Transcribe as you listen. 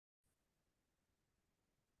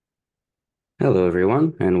Hello,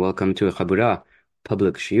 everyone, and welcome to a Chabura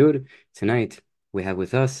public shiur. Tonight, we have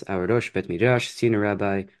with us our Rosh Bet Midrash, Senior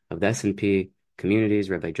Rabbi of the S&P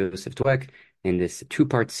Communities, Rabbi Joseph Dweck. In this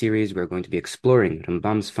two-part series, we're going to be exploring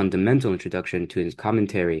Rambam's fundamental introduction to his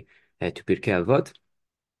commentary to Pirkei Avot.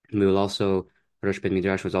 We will also, Rosh Bet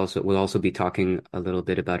Midrash will also be talking a little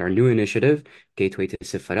bit about our new initiative, Gateway to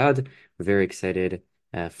Sepharad. We're very excited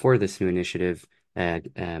for this new initiative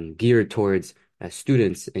geared towards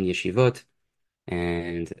students in yeshivot.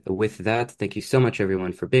 And with that, thank you so much,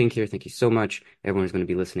 everyone, for being here. Thank you so much, everyone who's going to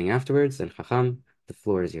be listening afterwards. And Chacham, the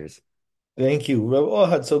floor is yours. Thank you, Rabbi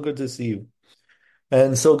Ohad. So good to see you,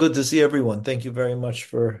 and so good to see everyone. Thank you very much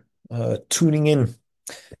for tuning in.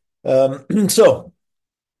 So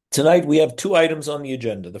tonight we have two items on the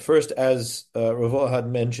agenda. The first, as Rabbi Ohad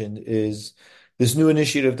mentioned, is this new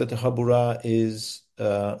initiative that the Habura is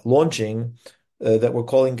launching that we're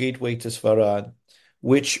calling Gateway to Sfarad,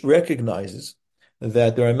 which recognizes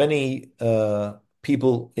that there are many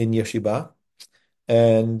people in yeshiva.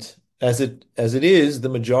 And as it is, the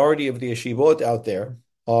majority of the yeshivot out there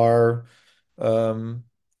are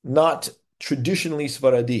not traditionally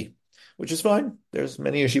Sfaradi, which is fine. There's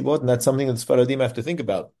many yeshivot, and that's something that Sfaradim have to think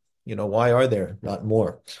about. Why are there not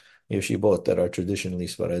more yeshivot that are traditionally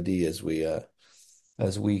Sfaradi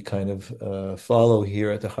as we kind of follow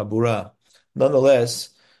here at the Habura?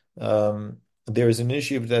 Nonetheless, there is an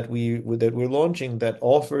initiative that we're launching that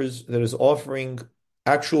is offering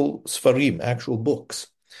actual Sfarim, actual books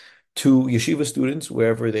to yeshiva students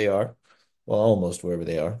wherever they are, well, almost wherever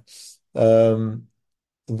they are,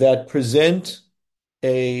 that present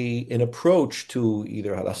an approach to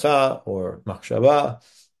either halacha or machshava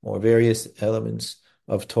or various elements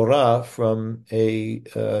of Torah from a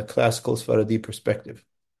classical Sfaradi perspective.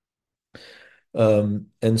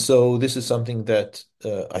 And so this is something that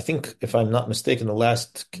I think, if I'm not mistaken, the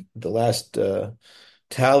last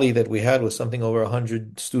tally that we had was something over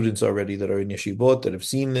 100 students already that are in yeshivot that have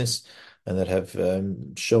seen this and that have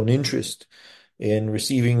shown interest in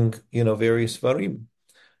receiving, various svarim.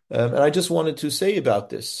 And I just wanted to say about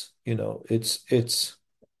this, it's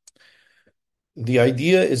the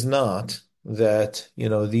idea is not that,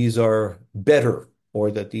 these are better or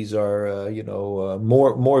that these are,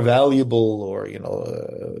 more valuable or,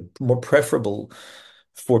 more preferable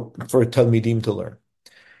for Talmidim to learn.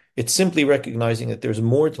 It's simply recognizing that there's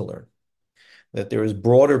more to learn, that there is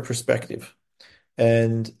broader perspective,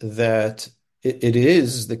 and that it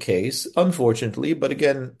is the case, unfortunately, but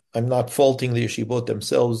again, I'm not faulting the yeshivot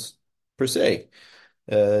themselves per se.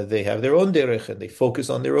 They have their own derech and they focus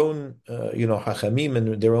on their own, hachamim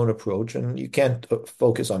and their own approach, and you can't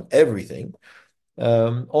focus on everything.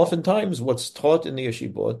 Oftentimes, what's taught in the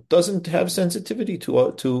yeshivot doesn't have sensitivity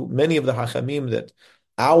to many of the hachamim that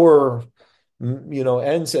our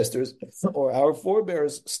ancestors or our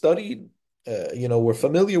forebears studied, were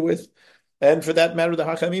familiar with, and for that matter, the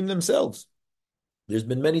hachamim themselves. There's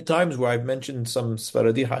been many times where I've mentioned some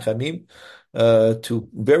Sfaradi hachamim to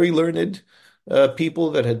very learned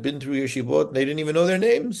people that had been through yeshivot, and they didn't even know their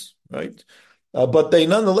names, right? But they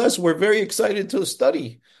nonetheless were very excited to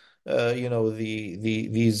study, these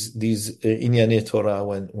Inyanei Torah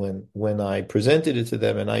when I presented it to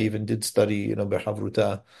them, and I even did study,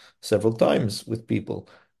 Behavruta several times with people,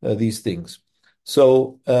 these things.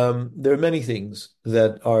 So there are many things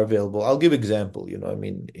that are available. I'll give example.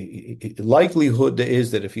 Likelihood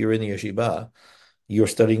is that if you're in the yeshiva, you're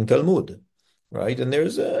studying Talmud, right? And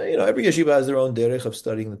there's, every yeshiva has their own derech of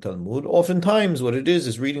studying the Talmud. Oftentimes, what it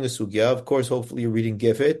is reading a sugya. Of course, hopefully, you're reading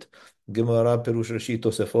Gefet, Gemara, Perush Rashi,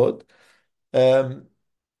 Tosefot. Um,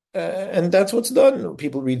 and that's what's done.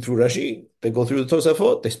 People read through Rashi, they go through the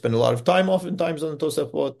Tosafot, they spend a lot of time oftentimes on the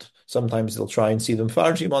Tosafot. Sometimes they'll try and see them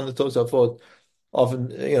farshim on the Tosafot.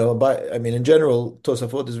 Often, in general,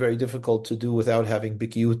 Tosafot is very difficult to do without having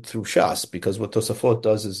bikiyut through Shas, because what Tosafot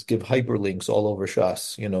does is give hyperlinks all over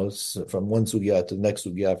Shas, from one sugya to the next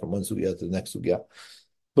sugya, from one sugya to the next sugya.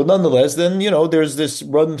 But nonetheless, then, there's this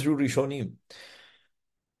run through Rishonim.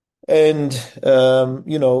 And,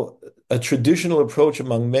 a traditional approach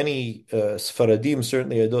among many Sfaradim,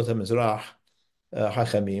 certainly Adot HaMizrach,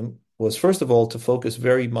 Hachamim, was first of all to focus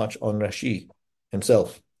very much on Rashi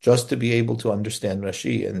himself, just to be able to understand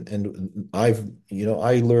Rashi. And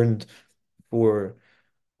I learned for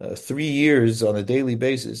 3 years on a daily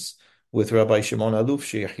basis with Rabbi Shemona Aluf,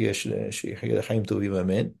 Chaim Tovim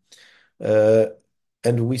Amen.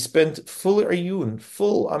 And we spent full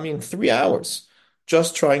 3 hours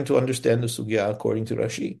just trying to understand the sugya according to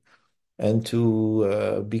Rashi, and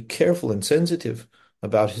to be careful and sensitive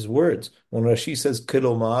about his words. When Rashi says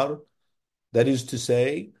kilomar, that is to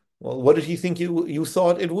say, well, what did he think you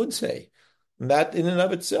thought it would say? And that in and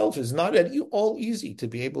of itself is not at all easy to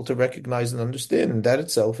be able to recognize and understand. And that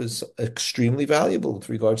itself is extremely valuable with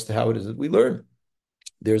regards to how it is that we learn.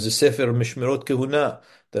 There's a Sefer Mishmerot Kehuna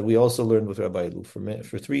that we also learned with Rabbi Lu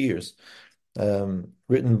for 3 years,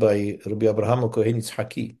 written by Rabbi Abraham Kohen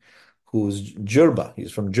Yitzhaki, who's Jerba.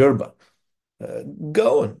 He's from Jerba.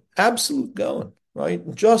 Going, absolute going, right?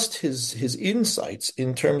 Just his insights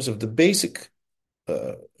in terms of the basic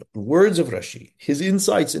uh, words of Rashi, his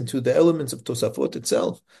insights into the elements of Tosafot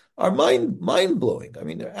itself are mind blowing. I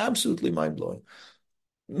mean, they're absolutely mind blowing.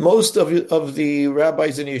 Most of the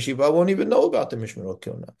rabbis in yeshiva won't even know about the Mishmerot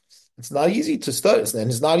Kilna. It's not easy to study, and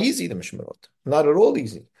it's not easy, the Mishmerot. Not at all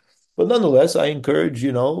easy. But nonetheless, I encourage,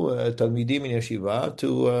 Talmidim in yeshiva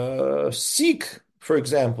to seek, for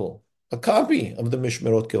example, a copy of the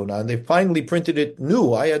Mishmerot Kilna. And they finally printed it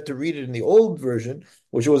new. I had to read it in the old version,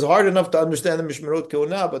 which was hard enough to understand the Mishmerot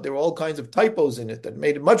Kilna, but there were all kinds of typos in it that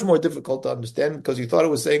made it much more difficult to understand because you thought it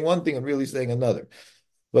was saying one thing and really saying another.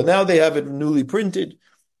 But now they have it newly printed.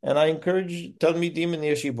 And I encourage Talmidim in the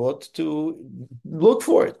yeshivot to look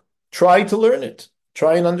for it, try to learn it,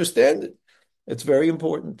 try and understand it. It's very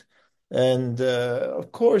important. And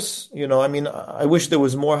of course, I mean, I wish there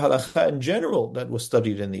was more halakha in general that was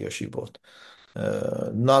studied in the yeshivot.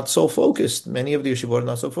 Not so focused. Many of the yeshivot are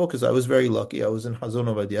not so focused. I was very lucky. I was in Hazon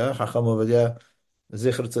Ovadia, Chacham Ovadia,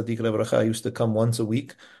 Zecher Tzadik Lebracha. Used to come once a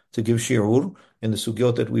week to give shiur in the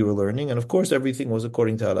sugyot that we were learning, and of course everything was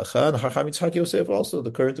according to halacha. And Chacham Yitzhak Yosef also,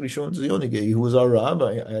 the current Rishon Zionige, who was our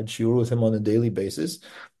rabbi. I had shiur with him on a daily basis,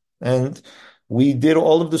 and we did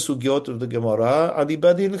all of the sugyot of the Gemara.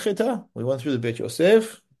 Adibadi l'cheta. We went through the Beit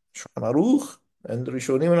Yosef, Shulchan Aruch, and the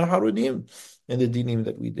Rishonim and Harudim, and the dinim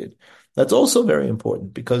that we did. That's also very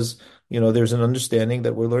important because there's an understanding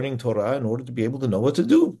that we're learning Torah in order to be able to know what to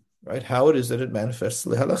do, right? How it is that it manifests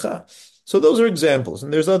lehalacha. So those are examples,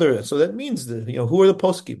 and there's other. So that means that who are the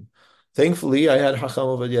poskim? Thankfully, I had Hacham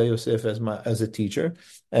Ovadia Yosef as a teacher,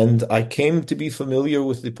 and I came to be familiar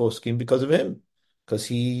with the poskim because of him. Because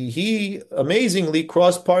he amazingly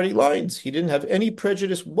crossed party lines. He didn't have any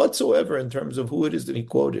prejudice whatsoever in terms of who it is that he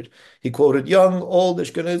quoted. He quoted young, old,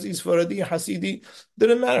 Ashkenazi, Sfaradi, Hasidi.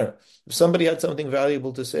 Didn't matter. If somebody had something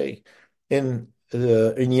valuable to say in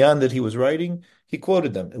the inyan that he was writing, he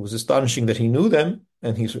quoted them. It was astonishing that he knew them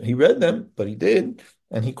and he read them, but he did,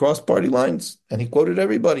 and he crossed party lines and he quoted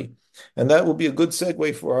everybody. And that will be a good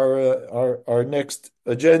segue for our next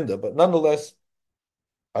agenda. But nonetheless,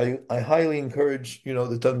 I highly encourage, the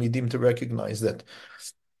Talmidim to recognize that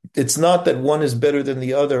it's not that one is better than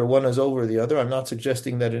the other, one is over the other. I'm not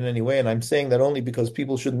suggesting that in any way, and I'm saying that only because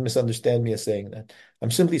people shouldn't misunderstand me as saying that.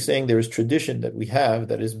 I'm simply saying there is tradition that we have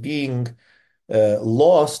that is being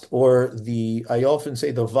lost, or I often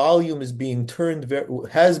say the volume is being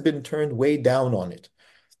has been turned way down on it.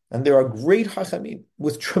 And there are great hachamim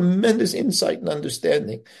with tremendous insight and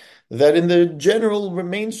understanding that in the general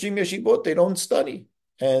mainstream yeshivot, they don't study.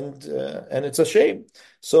 And it's a shame.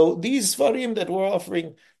 So these svarim that we're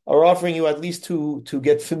offering are offering you at least to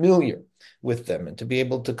get familiar with them and to be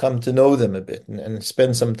able to come to know them a bit and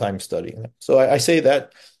spend some time studying them. So I say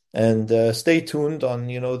that, and stay tuned on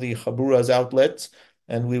the Chabura's outlets,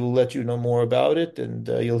 and we will let you know more about it, and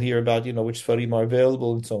you'll hear about which svarim are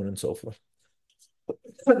available and so on and so forth.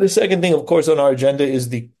 The second thing, of course, on our agenda is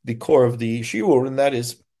the core of the shiur, and that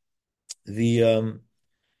is the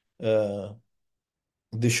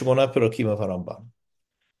Shemona Peraqim of HaRambam.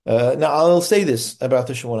 Now, I'll say this about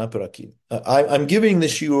the Shemona Peraqim. I'm giving the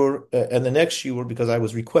shiur and the next shiur because I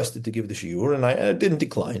was requested to give the shiur, and I didn't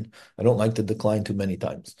decline. I don't like to decline too many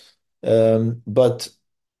times. But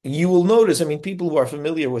you will notice, I mean, people who are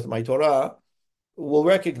familiar with my Torah will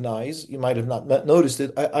recognize, you might have not noticed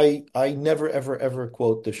it, I never, ever, ever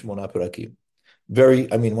quote the Shemona Peraqim.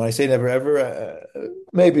 When I say never, ever,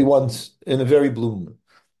 maybe once in a very blue moon,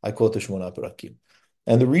 I quote the Shemona Peraqim.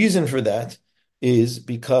 And the reason for that is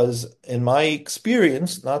because, in my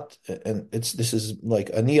experience, this is like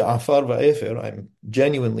ani afar va'efer. I'm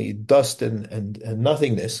genuinely dust and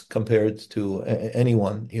nothingness compared to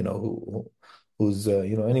anyone who's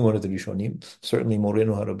anyone of the Rishonim. Certainly,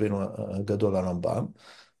 Morenu HaRabbeinu Gadol HaRambam.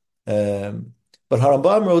 But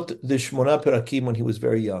HaRambam wrote the Shemona Peraqim when he was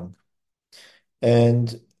very young,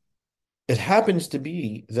 and it happens to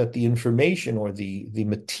be that the information or the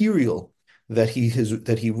material that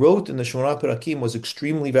he wrote in the Shemona Peraqim was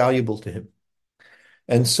extremely valuable to him.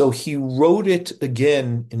 And so he wrote it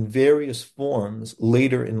again in various forms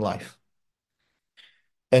later in life.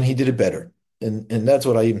 And he did it better. and that's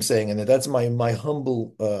what I am saying, and that's my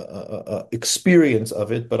humble experience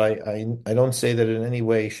of it. But I don't say that in any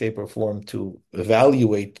way, shape, or form to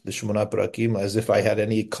evaluate the Shemona Perakim as if I had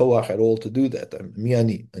any koach at all to do that.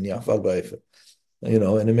 Ani afar ba'efer.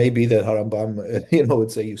 And it may be that HaRambam,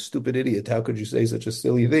 would say, "You stupid idiot! How could you say such a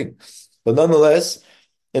silly thing?" But nonetheless,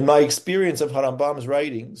 in my experience of HaRambam's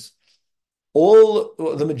writings,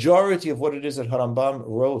 the majority of what it is that HaRambam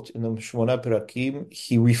wrote in the Shemona Perakim,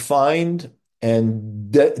 he refined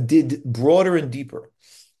and did broader and deeper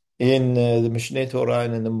in the Mishneh Torah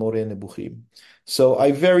and in the Moreh Nebuchim. So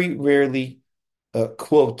I very rarely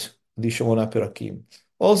quote the Shemona Perakim.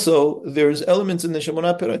 Also, there's elements in the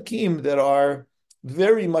Shemona Perakim that are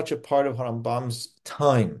very much a part of HaRambam's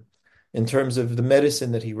time in terms of the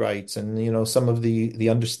medicine that he writes and some of the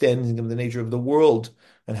understanding of the nature of the world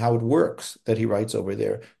and how it works that he writes over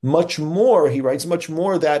there. He writes much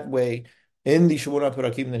more that way in the Shemona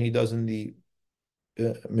Perakim than he does in the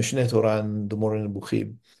Mishneh Torah and the Moreh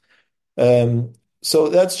Nebuchim. So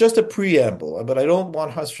that's just a preamble, but I don't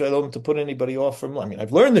want Has Shalom to put anybody off from. I mean,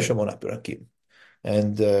 I've learned the Shemona Peraqim,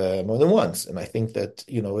 and more than once, and I think that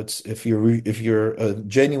it's if you're a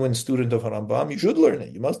genuine student of HaRambam, you should learn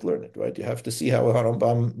it. You must learn it, right? You have to see how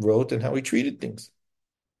HaRambam wrote and how he treated things.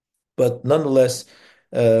 But nonetheless,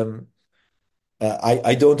 I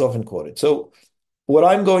don't often quote it. So what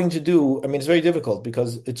I'm going to do, I mean, it's very difficult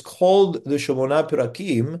because it's called the Shemona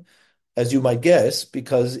Perakim, as you might guess,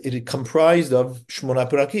 because it is comprised of Shemona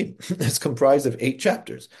Perakim. It's comprised of 8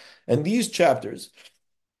 chapters. And these chapters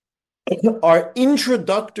are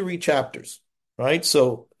introductory chapters, right?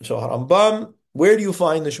 So HaRambam, where do you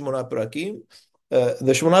find the Shemona Perakim?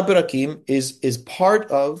 The Shemona Perakim is part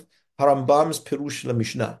of HaRambam's Perush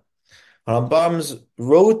LaMishnah. HaRambam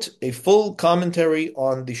wrote a full commentary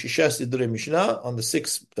on the Shisha Sidrei Mishnah, on the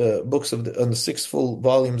 6 on the 6 full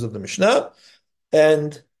volumes of the Mishnah,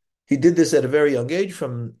 and he did this at a very young age,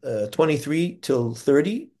 from 23 till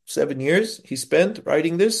 30, 7 years he spent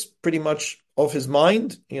writing this, pretty much off his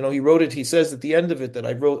mind. He wrote it. He says at the end of it that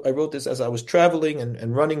I wrote this as I was traveling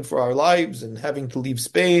and running for our lives and having to leave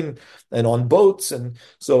Spain and on boats. And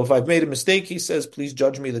so if I've made a mistake, he says, please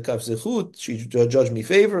judge me the kaf zechut, judge me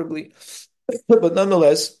favorably. But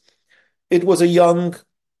nonetheless, it was a young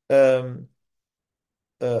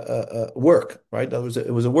work, right?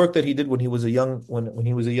 It was a work that he did when he was a young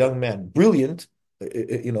man, brilliant,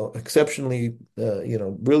 exceptionally,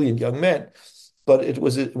 brilliant young man, but it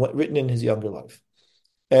was written in his younger life,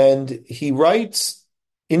 and he writes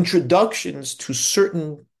introductions to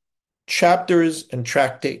certain chapters and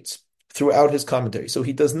tractates throughout his commentary. So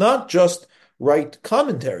he does not just write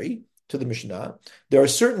commentary to the Mishnah. There are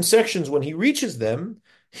certain sections when he reaches them,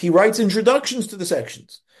 he writes introductions to the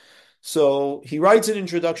sections. So he writes an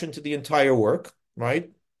introduction to the entire work,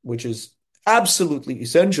 right? Which is absolutely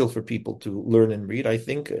essential for people to learn and read. I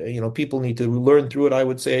think, people need to learn through it, I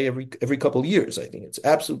would say, every couple of years. I think it's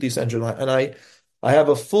absolutely essential. And I have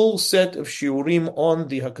a full set of shiurim on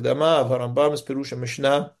the Hakdama of HaRambam's Perush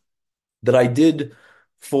Mishnah that I did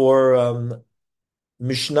for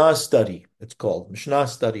Mishnah Study. It's called Mishnah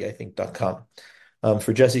Study, I think, .com,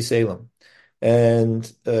 for Jesse Salem.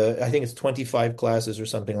 And I think it's 25 classes or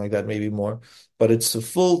something like that, maybe more. But it's a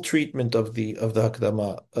full treatment of the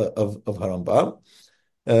Hakdama of HaRambam.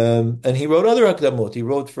 And he wrote other Hakdamot. He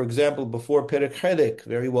wrote, for example, before Perek Chelek,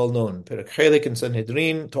 very well known. Perek Chelek in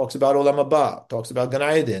Sanhedrin talks about Olam Haba, talks about Gan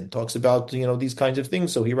Eden, talks about these kinds of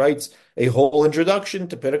things. So he writes a whole introduction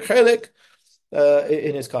to Perek Chelek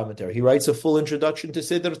in his commentary. He writes a full introduction to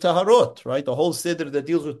Seder Taharot, right? The whole Seder that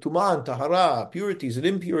deals with Tumah and Tahara, purities and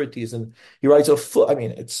impurities. And he writes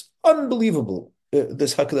it's unbelievable,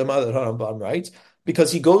 this Hakdama that HaRambam writes,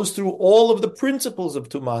 because he goes through all of the principles of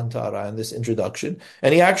Tumah and Tahara in this introduction.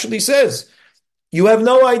 And he actually says, you have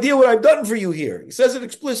no idea what I've done for you here. He says it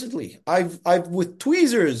explicitly. I've with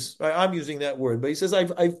tweezers, I'm using that word, but he says,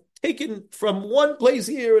 I've taken from one place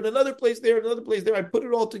here and another place there and another place there. I put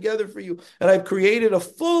it all together for you. And I've created a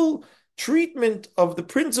full treatment of the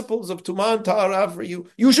principles of Tumah and Tahara for you.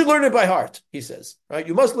 You should learn it by heart, he says. Right?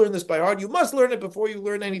 You must learn this by heart. You must learn it before you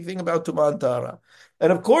learn anything about Tumah and Tahara.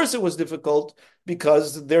 And of course it was difficult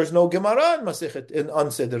because there's no Gemara in Masechet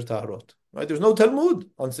on Seder Taharot. Right? There's no Talmud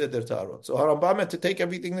on Seder Taharot. So HaRambam had to take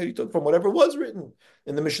everything that he took from whatever was written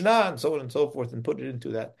in the Mishnah and so on and so forth and put it into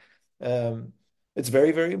that. It's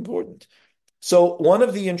very, very important. So one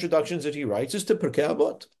of the introductions that he writes is to Pirkei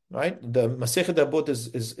Avot, right? The Masechet Avot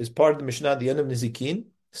is part of the Mishnah at the end of Nizikin,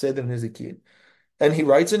 Seder Nizikin. And he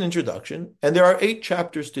writes an introduction, and there are 8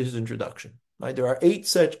 chapters to his introduction. Right? There are 8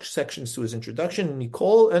 sections to his introduction,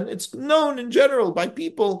 and it's known in general by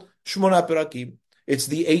people, Shemona Peraqim. It's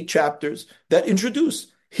the 8 chapters that introduce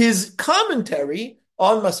his commentary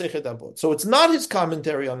on Masechet Avot. So it's not his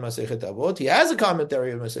commentary on Masechet Avot. He has a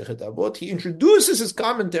commentary on Masechet Avot. He introduces his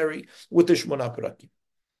commentary with the Shemona Peraqim.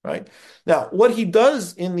 Right now, what he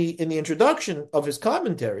does in the introduction of his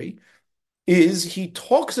commentary is he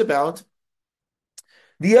talks about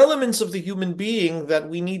the elements of the human being that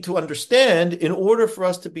we need to understand in order for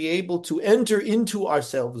us to be able to enter into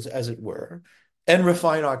ourselves, as it were, and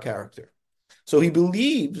refine our character. So he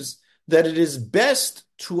believes that it is best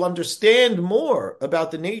to understand more about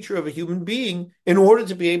the nature of a human being in order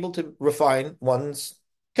to be able to refine one's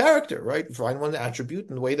character, right? Refine one's attribute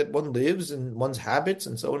and the way that one lives and one's habits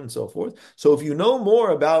and so on and so forth. So if you know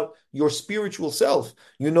more about your spiritual self,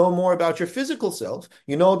 you know more about your physical self,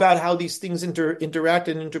 you know about how these things interact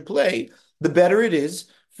and interplay, the better it is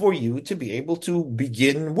for you to be able to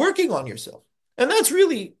begin working on yourself. And that's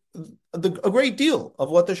really a great deal of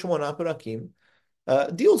what the Shemona Peraqim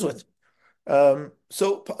deals with.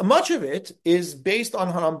 So much of it is based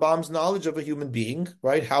on HaRambam's knowledge of a human being,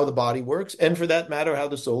 right? How the body works, and for that matter, how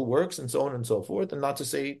the soul works, and so on and so forth. And not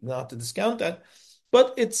to discount that,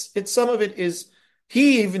 but it's some of it is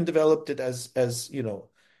he even developed it as you know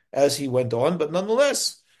as he went on. But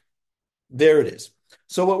nonetheless, there it is.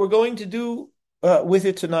 So what we're going to do with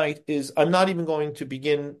it tonight is I'm not even going to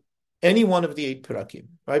begin any one of the 8 Peraqim,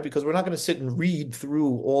 right? Because we're not going to sit and read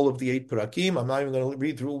through all of the 8 Peraqim. I'm not even going to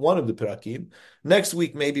read through one of the Peraqim. Next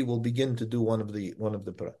week, maybe we'll begin to do one of the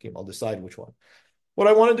Peraqim. I'll decide which one. What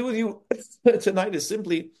I want to do with you tonight is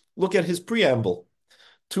simply look at his preamble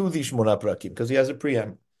to the Shemona Peraqim, because he has a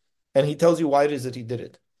preamble, and he tells you why it is that he did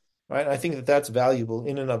it, right? I think that that's valuable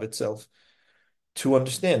in and of itself to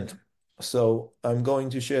understand. So I'm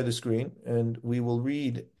going to share the screen and we will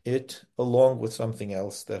read it along with something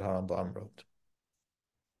else that HaRambam wrote.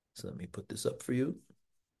 So let me put this up for you.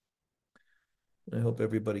 I hope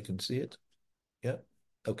everybody can see it. Yeah.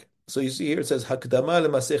 Okay. So you see here it says Hakdama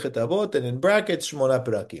leMasechet Avot, and in brackets Shemona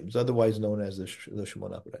Peraqim. It's otherwise known as the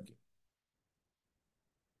Shemona Peraqim.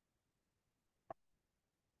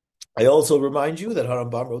 I also remind you that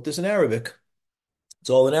HaRambam wrote this in Arabic.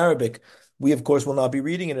 It's all in Arabic. We, of course, will not be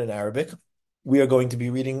reading it in Arabic. We are going to be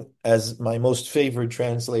reading, as my most favorite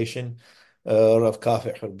translation, Rav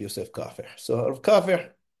Kafir, Rabbi Yosef Kafir. So Rav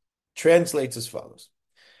Kafir translates as follows.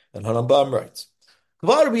 And HaRambam writes,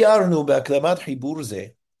 כבר ביארנו בהקדמת חיבור זה,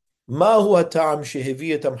 מהו הטעם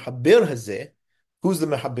שהביא את המחבר הזה? Who's the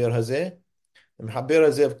מחבר הזה? The מחבר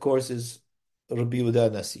הזה, of course, is Rabbi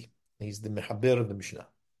Yehuda Nasi. He's the מחבר of the Mishnah.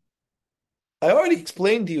 I already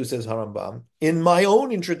explained to you, says HaRambam, in my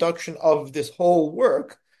own introduction of this whole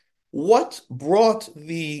work, what brought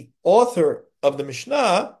the author of the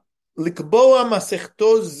Mishnah likboa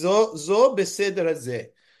masechto zo beseder hazeh,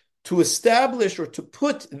 to establish or to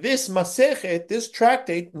put this masechet, this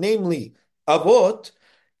tractate, namely Avot,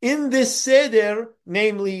 in this seder,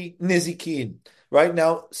 namely Nezikin. Right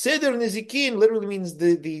now, seder Nezikin literally means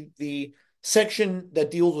the section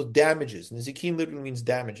that deals with damages. Nezikin literally means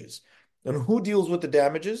damages. And who deals with the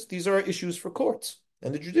damages? These are issues for courts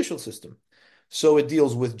and the judicial system. So it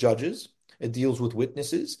deals with judges, it deals with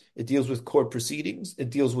witnesses, it deals with court proceedings,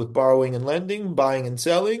 it deals with borrowing and lending, buying and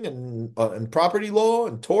selling, and property law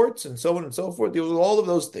and torts and so on and so forth. It deals with all of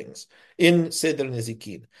those things in Seder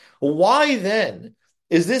Nezikin. Why then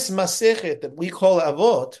is this Masechet that we call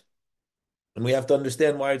Avot, and we have to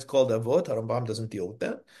understand why it's called Avot? HaRambam doesn't deal with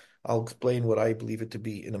that. I'll explain what I believe it to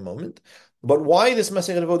be in a moment. But why this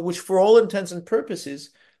Masechet Avot, which for all intents and purposes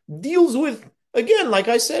deals with, again, like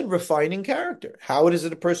I said, refining character. How it is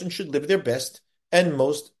that a person should live their best and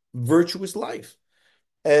most virtuous life.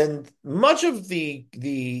 And much of the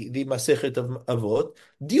Masechet of Avot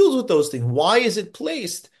deals with those things. Why is it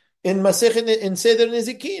placed in Masechet in Seder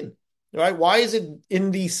Nezikin? Right? Why is it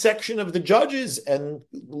in the section of the judges and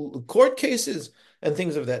court cases and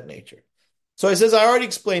things of that nature? So he says, I already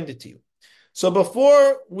explained it to you. So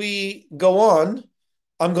before we go on,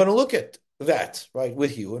 I'm going to look at that, right,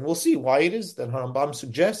 with you, and we'll see why it is that HaRambam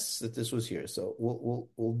suggests that this was here. So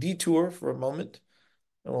we'll detour for a moment,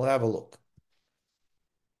 and we'll have a look.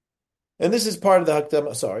 And this is part of the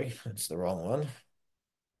Hakdama. Sorry, it's the wrong one.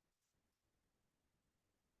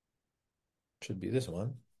 Should be this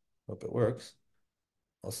one. Hope it works.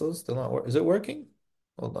 Also, still not working. Is it working?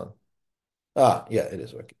 Hold on. Yeah, it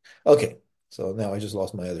is working. Okay, so now I just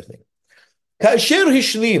lost my other thing. Kasher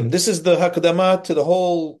Hishlim. This is the Hakdama to the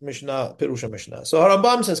whole Mishnah, Perusha Mishnah. So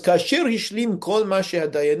HaRambam says, Kasher Hishlim kol ma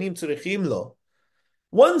she'hadayanim tzrichim lo.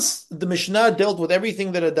 Once the Mishnah dealt with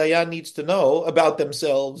everything that a Dayan needs to know about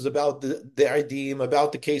themselves, about the Adim,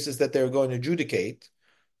 about the cases that they're going to adjudicate,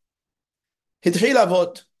 Hitchil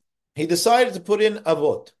Avot. He decided to put in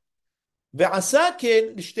avot. Ve'asa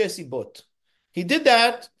ken l'shtei sibot. He did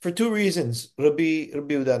that for two reasons, Rabbi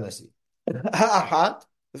Yehuda Nasi. Ha'ahat,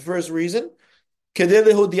 the first reason, כדי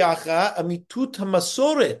להודיעך אמיתות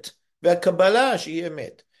המסורת והקבלה שהיא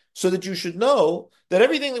אמת. So that you should know that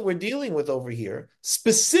everything that we're dealing with over here,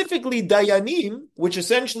 specifically dayanim, which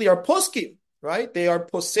essentially are poskim, right? They are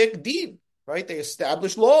posek din, right? They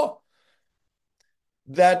establish law.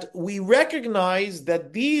 That we recognize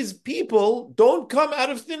that these people don't come out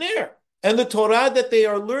of thin air. And the Torah that they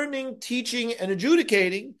are learning, teaching, and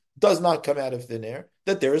adjudicating does not come out of thin air.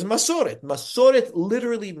 That there is masoret. Masoret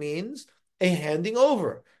literally means a handing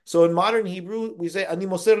over. So in modern Hebrew, we say, Ani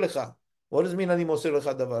moser lecha. What does it mean, Ani moser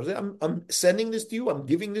lecha davar? I'm sending this to you, I'm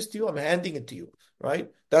giving this to you, I'm handing it to you, right?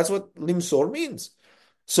 That's what limsor means.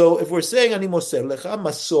 So if we're saying Ani moser lecha,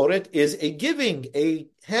 masoret is a giving, a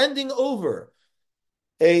handing over,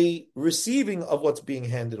 a receiving of what's being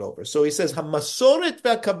handed over. So he says, Hamasoret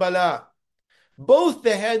v'Kabbalah, both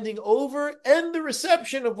the handing over and the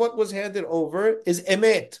reception of what was handed over is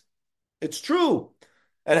emet. It's true.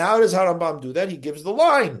 And how does HaRambam do that? He gives the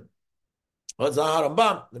line. What's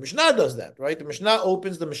HaRambam? The Mishnah does that, right? The Mishnah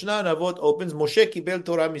Avot opens, Moshe kibel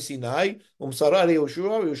Torah misinai, umsara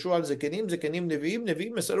leYehoshua, Yehoshua al zekenim, zekenim neviim,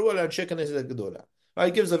 neviim mesaru al anshe knesset gedola.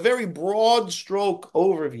 It gives a very broad stroke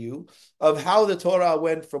overview of how the Torah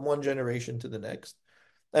went from one generation to the next.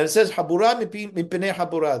 And it says, Habura mipnei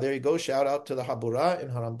Habura. There you go. Shout out to the Habura in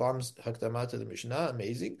HaRambam's Hakdama to the Mishnah.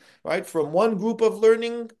 Amazing. Right? From one group of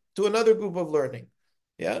learning to another group of learning.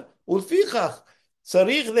 Yeah? Ulfichach.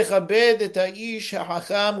 צריך לכבד את האיש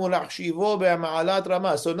החכם ולהחשיבו במעלת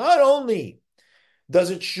רמה. So not only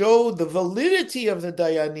does it show the validity of the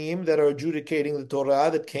Dayanim that are adjudicating the Torah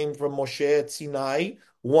that came from Moshe at Sinai,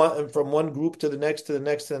 from one group to the next, to the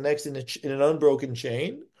next, to the next in an unbroken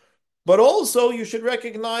chain, but also you should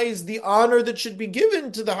recognize the honor that should be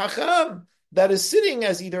given to the Hacham that is sitting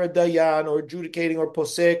as either a Dayan or adjudicating or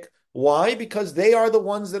Posek. Why? Because they are the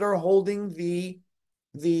ones that are holding the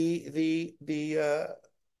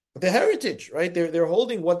heritage, right? They're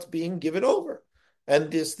holding what's being given over.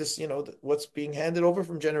 And this what's being handed over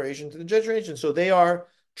from generation to the generation. So they are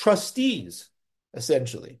trustees,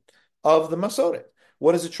 essentially, of the Masoret.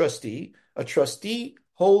 What is a trustee? A trustee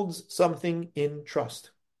holds something in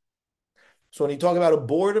trust. So when you talk about a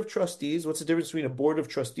board of trustees, what's the difference between a board of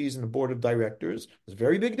trustees and a board of directors? There's a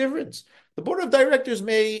very big difference. The board of directors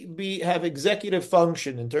may have executive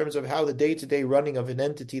function in terms of how the day-to-day running of an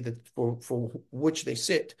entity that for which they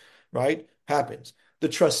sit, right, happens. The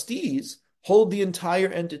trustees hold the entire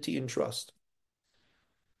entity in trust.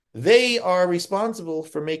 They are responsible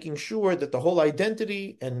for making sure that the whole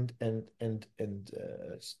identity and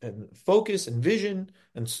focus and vision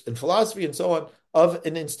and philosophy and so on of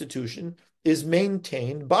an institution is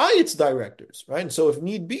maintained by its directors, right? And so if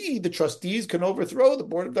need be, the trustees can overthrow the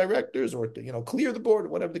board of directors or clear the board,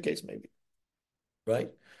 whatever the case may be, right?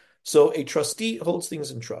 So a trustee holds things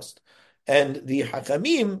in trust. And the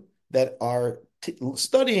Hakamim that are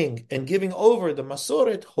studying and giving over the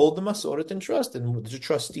Masoret hold the Masoret in trust. And the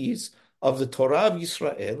trustees of the Torah of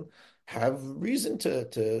Yisrael have reason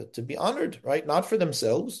to be honored, right? Not for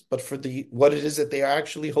themselves, but for what it is that they are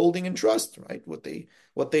actually holding in trust, right? What they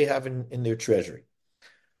have in their treasury.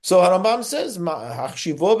 So HaRambam says, a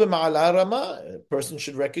person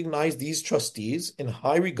should recognize these trustees in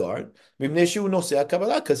high regard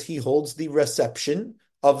because he holds the reception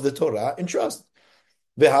of the Torah in trust.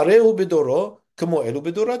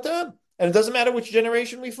 And it doesn't matter which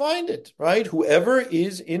generation we find it, right? Whoever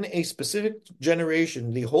is in a specific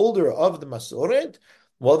generation, the holder of the Masoret,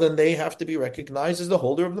 well, then they have to be recognized as the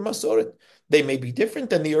holder of the Masoret. They may be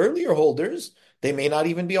different than the earlier holders. They may not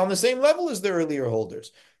even be on the same level as the earlier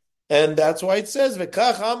holders. And that's why it says, if we're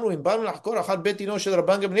going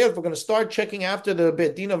to start checking after the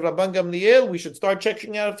Bet Din of Rabban Gamliel, we should start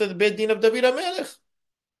checking after the Bet Din of David HaMelech.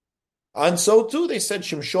 And so too, they said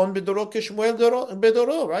Shimshon bedoro Shmuel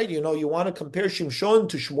bedoro, right? You want to compare Shimshon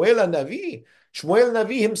to Shmuel Navi. Shmuel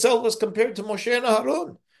Navi himself was compared to Moshe and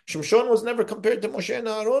Aaron. Shimshon was never compared to Moshe and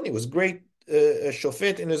Aaron. He was great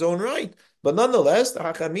shofet in his own right. But nonetheless, the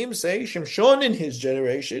Hakamim say Shimshon in his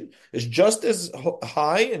generation is just as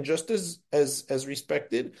high and just as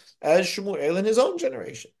respected as Shmuel in his own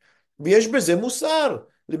generation. V'yesh b'zeh musar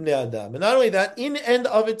libnei adam. And not only that, in and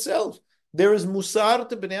of itself, there is musar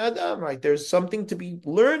to Bnei Adam, right? There's something to be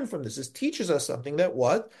learned from this. This teaches us something that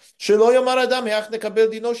what?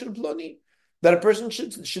 That a person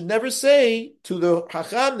should never say to the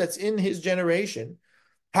Hacham that's in his generation,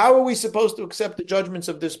 how are we supposed to accept the judgments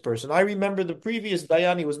of this person? I remember the previous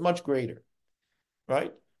Dayani was much greater,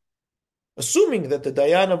 right? assuming that the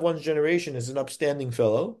Dayan of one's generation is an upstanding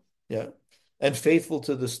fellow, yeah, and faithful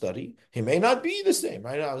to the study, he may not be the same,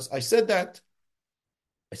 right? I said that.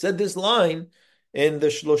 I said this line in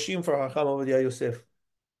the Shloshim for Hacham Avodia Yosef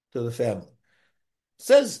to the family. It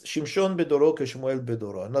says Shimshon bedoro keshmuel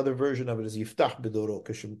bedoro. Another version of it is Yiftach bedoro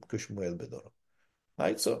keshmuel bedoro.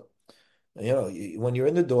 Right? So, when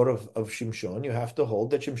you're in the door of Shimshon, you have to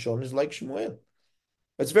hold that Shimshon is like Shmuel.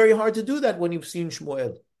 It's very hard to do that when you've seen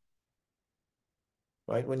Shmuel,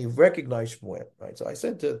 right? When you've recognized Shmuel, right? So I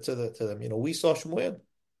said to them, we saw Shmuel.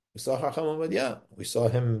 We saw Hacham Avodia. We saw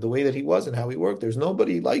him the way that he was and how he worked. There's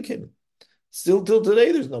nobody like him. Still till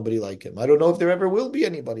today, there's nobody like him. I don't know if there ever will be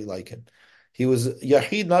anybody like him. He was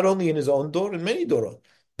Yahid not only in his own door, in many dorot.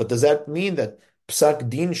 But does that mean that Psak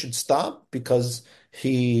Din should stop because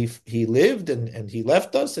he lived and he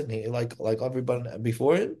left us and he like everybody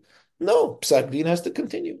before him? No, Psak Din has to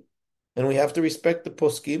continue. And we have to respect the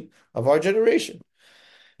poskim of our generation,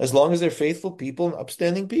 as long as they're faithful people and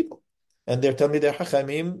upstanding people. And they're Talmidei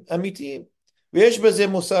Chachamim Amitiyim. ויש בזה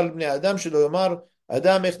מוסר לבני אדם שלא יאמר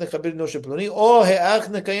אדם איך נכבד דינו של פלוני, או האך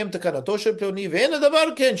נקיים תקנתו של פלוני, ואין הדבר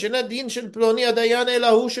כן, שאין דין של פלוני הדיין אלא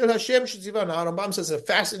הוא של השם שציוונו. HaRambam says a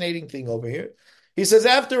fascinating thing over here. He says,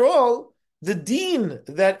 after all, the deen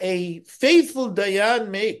that a faithful dayan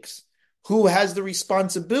makes, who has the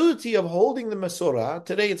responsibility of holding the Masorah.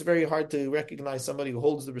 Today it's very hard to recognize somebody who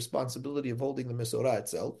holds the responsibility of holding the Masorah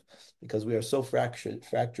itself, because we are so fractured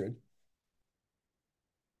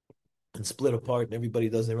and split apart and everybody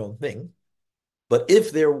does their own thing. But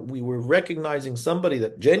if we were recognizing somebody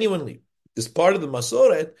that genuinely is part of the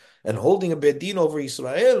Masoret and holding a Bedin over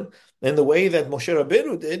Israel in the way that Moshe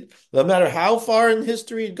Rabbeinu did, no matter how far in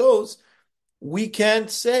history it goes, we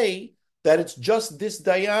can't say that it's just this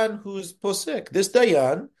Dayan who's posek. This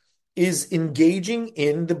Dayan is engaging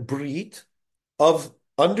in the brit of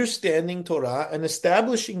understanding Torah and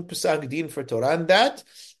establishing Pesach Din for Torah, and that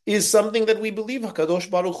is something that we believe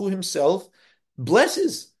HaKadosh Baruch Hu himself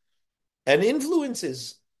blesses and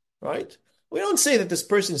influences, right? We don't say that this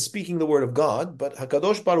person is speaking the word of God, but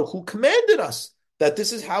HaKadosh Baruch Hu commanded us that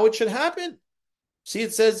this is how it should happen. See,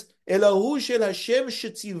 it says, Elahu shel Hashem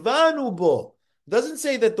shetzivanu bo. It doesn't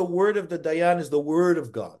say that the word of the Dayan is the word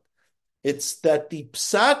of God. It's that the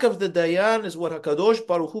psak of the Dayan is what HaKadosh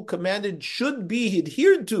Baruch Hu commanded should be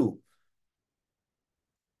adhered to.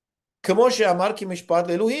 Kamo she'amar ki mishpat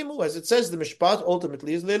le'eluhimu. As it says, the mishpat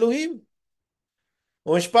ultimately is le'eluhim.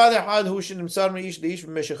 It's one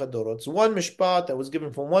mishpat that was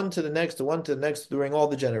given from one to the next to one to the next during all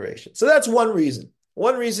the generations. So that's one reason.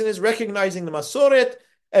 One reason is recognizing the Masoret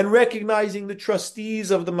and recognizing the trustees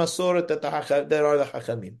of the Masoret that are the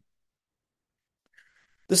Hachamim.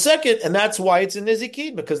 The second, and that's why it's in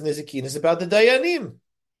Nezikin, because Nezikin is about the Dayanim.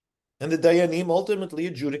 And the Dayanim ultimately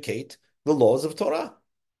adjudicate the laws of Torah.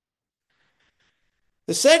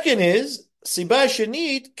 The second is Siba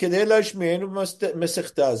Shenit Kedei Lashmeinu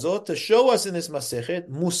Masechta Azot, to show us in this Masechet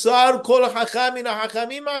Musar Kol Hachamim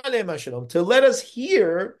Hachamim Aleim Hashalom, to let us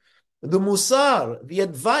hear the Musar, the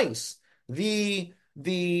advice, the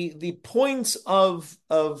points of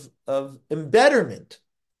embetterment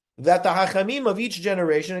that the Hachamim of each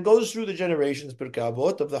generation, it goes through the generations Perkei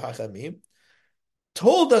Avot of the Hachamim,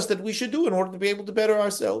 told us that we should do in order to be able to better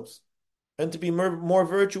ourselves and to be more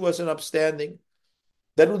virtuous and upstanding.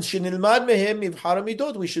 That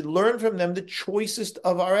we should learn from them the choicest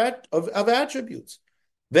of attributes.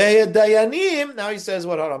 Now he says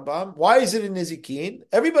what HaRambam. Why is it in Nizikin?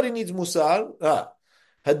 Everybody needs musar.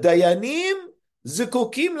 Hadayanim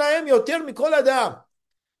zikukim lahem yoter mikol adam.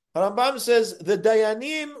 HaRambam says the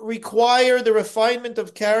dayanim require the refinement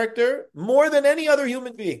of character more than any other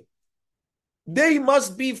human being. They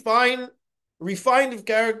must be refined of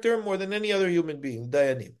character more than any other human being.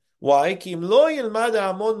 Dayanim. Why? Why?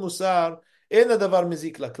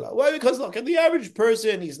 Because look, at the average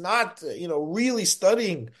person, he's not, really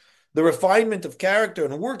studying the refinement of character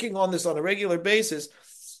and working on this on a regular basis.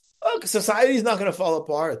 Look, society is not going to fall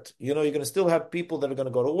apart. You're going to still have people that are going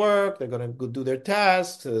to go to work. They're going to go do their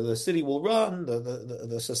tasks. The city will run.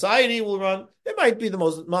 The society will run. It might be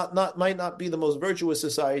might not be the most virtuous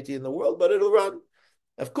society in the world, but it'll run.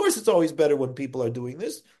 Of course, it's always better when people are doing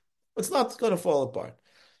this. It's not going to fall apart.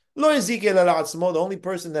 The only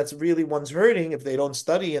person that's really one's hurting if they don't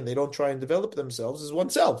study and they don't try and develop themselves is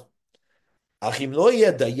oneself. But if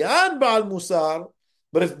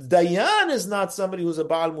Dayan is not somebody who's a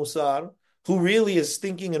Baal Musar, who really is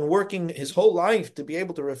thinking and working his whole life to be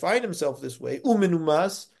able to refine himself this way,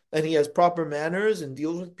 umenumas, and he has proper manners and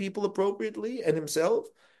deals with people appropriately and himself,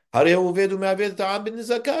 he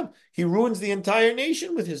ruins the entire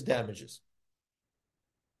nation with his damages.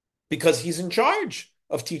 because he's in charge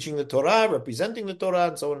of teaching the Torah, representing the Torah,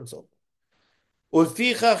 and so on and so forth.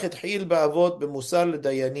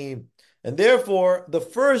 And therefore, the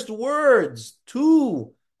first words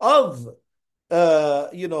of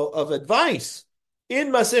of advice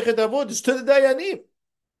in Masechet Avot is to the Dayanim.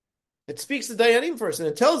 It speaks to Dayanim first, and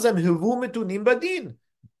it tells them, Hivu mitunim badin.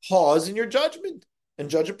 Pause in your judgment and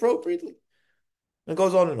judge appropriately. And it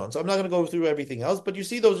goes on and on. So I'm not going to go through everything else, but you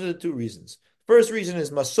see those are the two reasons. First reason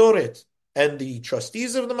is Masoret and the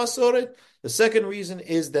trustees of the Masoret. The second reason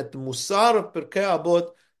is that the Musar of Pirkei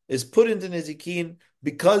Avot is put into Nezikin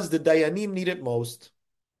because the Dayanim need it most.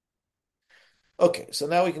 Okay, so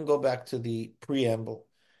now we can go back to the preamble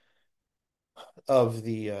of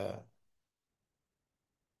the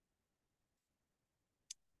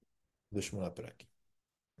Shemona Peraqim.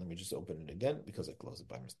 Let me just open it again because I closed it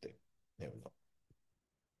by mistake. There we go.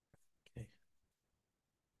 Okay.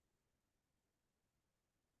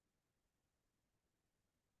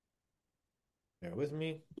 Bear with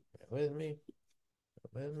me. Bear with me.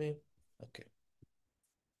 Bear with me. Okay.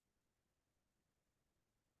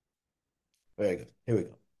 Very good. Here we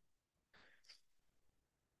go.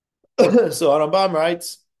 So HaRambam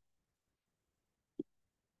writes,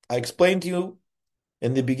 I explained to you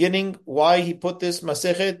in the beginning why he put this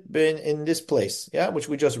Masechet in this place, which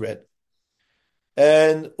we just read.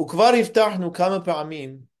 And ukvar hiftachnu kama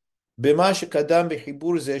pa'amim b'ma shekadam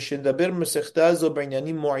b'chibur zeh shendaber masechta zo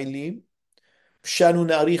b'inyanim mo'ilim shanu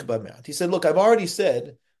na'arich b'me'at. He said, look, I've already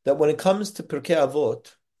said that when it comes to Pirkei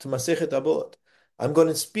Avot, to Masechet Avot, I'm going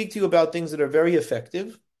to speak to you about things that are very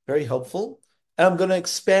effective, very helpful, and I'm going to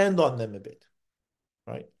expand on them a bit,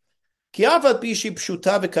 right? Ki afal pishi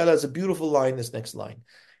pshuta v'kala is a beautiful line, this next line.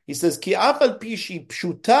 He says, Ki afal pishi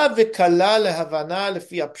pshuta v'kala lehavana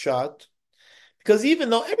lefi apshat, because even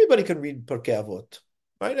though everybody can read Pirkei Avot,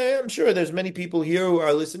 right? I'm sure there's many people here who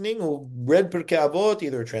are listening who read Pirkei Avot,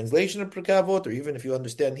 either a translation of Pirkei Avot, or even if you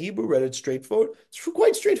understand Hebrew, read it straightforward. It's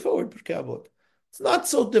quite straightforward, Pirkei Avot. It's not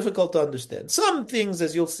so difficult to understand. Some things,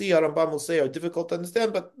 as you'll see, HaRambam will say, are difficult to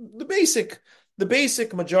understand, but the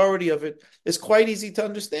basic majority of it is quite easy to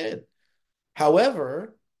understand.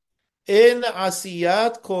 However, in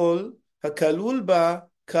asiyat kol hakalul ba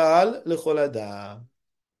kal lechol adam.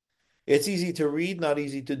 It's easy to read, not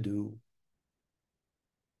easy to do.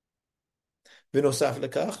 V'nosaf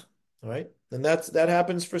lekach, right? And that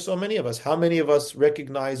happens for so many of us. How many of us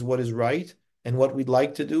recognize what is right and what we'd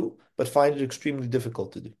like to do, but find it extremely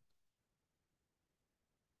difficult to do?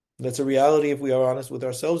 That's a reality, if we are honest with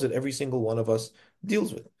ourselves, that every single one of us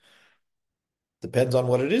deals with. Depends on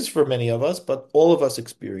what it is for many of us, but all of us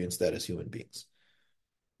experience that as human beings.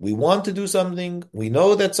 We want to do something, we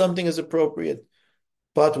know that something is appropriate,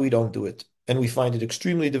 but we don't do it. And we find it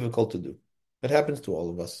extremely difficult to do. That happens to all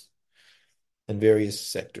of us in various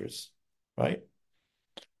sectors, right?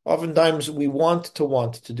 Oftentimes we want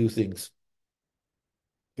to do things,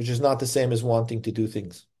 which is not the same as wanting to do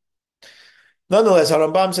things. Nonetheless,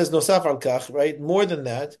 HaRambam says, Nosaf al kach, right? More than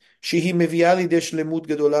that, shehi meviali desh lemut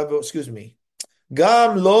gedola, excuse me,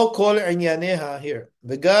 Gam lo kol inyaneha here.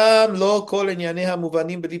 V'gam lo kol inyaneha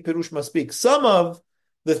muvanim b'li perush maspik. Some of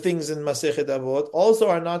the things in Masechet Avot also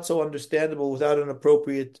are not so understandable without an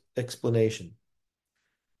appropriate explanation.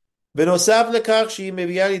 V'nosav lekach shehi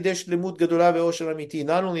meviya lidei shlemut gedola ve'osher amiti.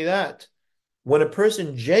 Not only that, when a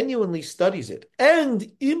person genuinely studies it and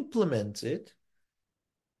implements it,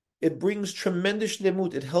 it brings tremendous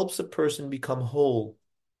shlemut. It helps a person become whole.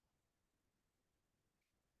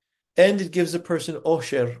 And it gives a person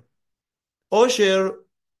osher. Osher,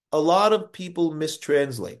 a lot of people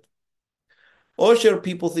mistranslate. Osher,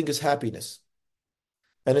 people think is happiness.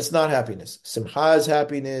 And it's not happiness. Simcha is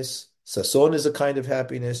happiness. Sason is a kind of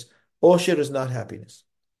happiness. Osher is not happiness.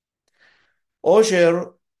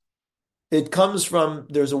 Osher, it comes from,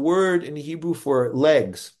 there's a word in Hebrew for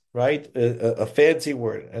legs, right? A fancy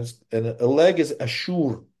word. And a leg is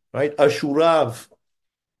ashur, right? Ashurav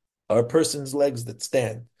are a person's legs that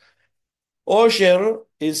stand. Osher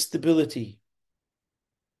is stability.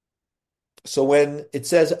 So when it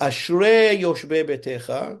says Ashrei Yoshbe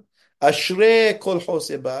Betecha, Ashrei Kol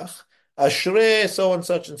Hosebach, Ashrei so and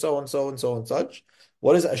such and so and so and so and such,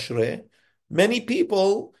 what is Ashrei? Many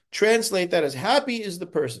people translate that as happy is the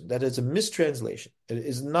person. That is a mistranslation. It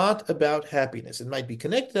is not about happiness. It might be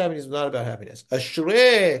connected to happiness, but not about happiness.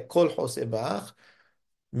 Ashrei Kol Hosebach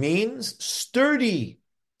means sturdy,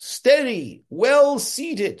 steady,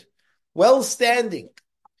 well-seated, well-standing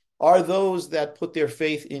are those that put their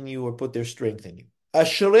faith in you or put their strength in you.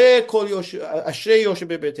 Ashrei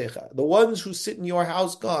Yoshei Betecha. The ones who sit in your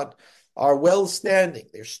house, God, are well-standing.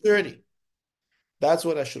 They're sturdy. That's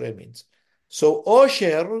what Ashrei means. So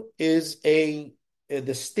osher is the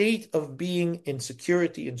state of being in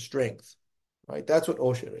security and strength, right? That's what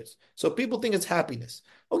osher is. So people think it's happiness.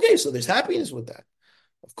 Okay, so there's happiness with that.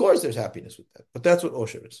 Of course, there's happiness with that, but that's what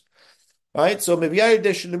osher is, right? So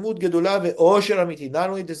not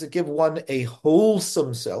only does it give one a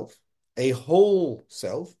wholesome self, a whole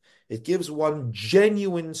self, it gives one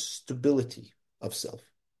genuine stability of self.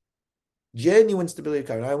 Genuine stability of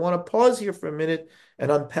character. I want to pause here for a minute and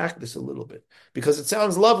unpack this a little bit because it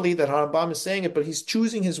sounds lovely that HaRambam is saying it, but he's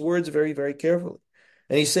choosing his words very, very carefully.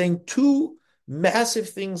 And he's saying two massive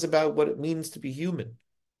things about what it means to be human.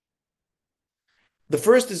 The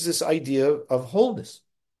first is this idea of wholeness.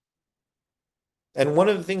 And one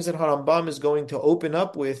of the things that HaRambam is going to open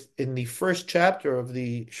up with in the first chapter of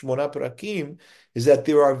the Shemona Peraqim is that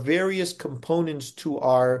there are various components to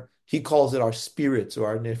he calls it our spirits or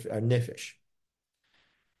our nefesh.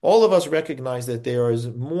 All of us recognize that there is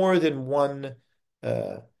more than one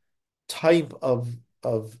uh, type of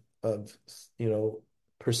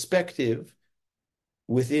perspective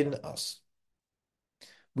within us.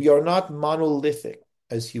 We are not monolithic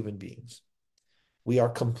as human beings. We are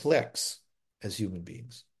complex as human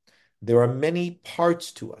beings. There are many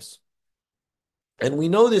parts to us. And we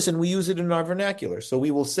know this and we use it in our vernacular. So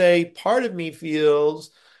we will say, part of me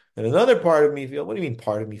feels, and another part of me feels. What do you mean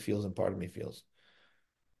part of me feels and part of me feels?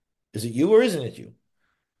 Is it you or isn't it you?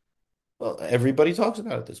 Well, everybody talks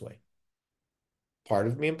about it this way. Part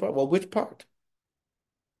of me and part. Well, which part?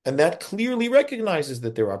 And that clearly recognizes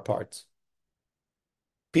that there are parts.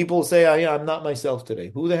 People say, oh, yeah, I'm not myself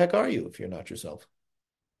today. Who the heck are you if you're not yourself?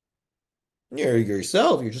 You're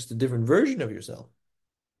yourself. You're just a different version of yourself.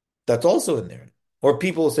 That's also in there. Or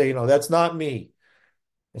people say, that's not me.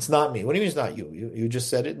 It's not me. What do you mean it's not you? You just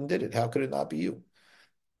said it and did it. How could it not be you?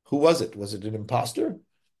 Who was it? Was it an imposter?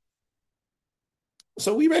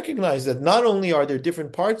 So we recognize that not only are there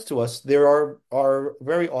different parts to us, there are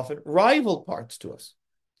very often rival parts to us.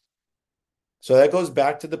 So that goes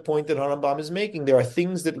back to the point that HaRambam is making. There are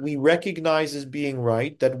things that we recognize as being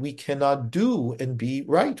right that we cannot do and be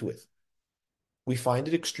right with. We find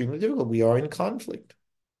it extremely difficult. We are in conflict.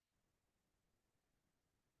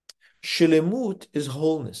 Shilemut is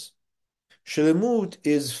wholeness. Shilemut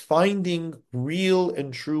is finding real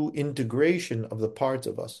and true integration of the parts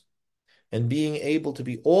of us and being able to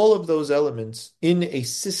be all of those elements in a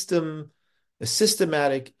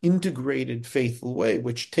systematic, integrated, faithful way,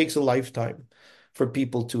 which takes a lifetime for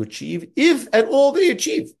people to achieve, if at all they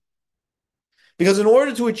achieve. Because in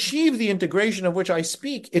order to achieve the integration of which I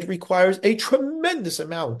speak, it requires a tremendous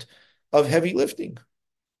amount of heavy lifting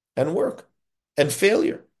and work and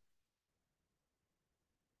failure.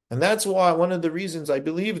 And that's why one of the reasons I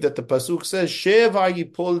believe that the pasuk says, Sheva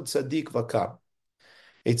yipol tzaddik vakam.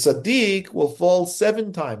 A tzaddik will fall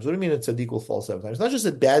 7 times. What do you mean a tzaddik will fall 7 times? It's not just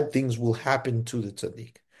that bad things will happen to the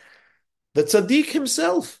tzaddik. The tzaddik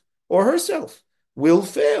himself or herself will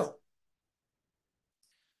fail.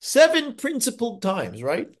 7 principled times,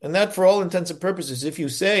 right? And that for all intents and purposes, if you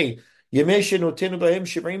say, Yemei shenotenu b'hem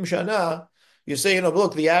shivrim shana, you say,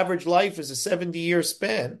 look, the average life is a 70-year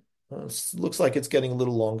span. Well, it looks like it's getting a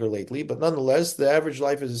little longer lately, but nonetheless, the average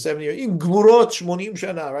life is a 70-year. In gvurot shmonim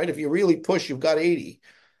shana, right? If you really push, you've got 80.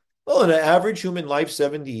 Well, in an average human life,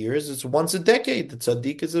 70 years, it's once a decade. The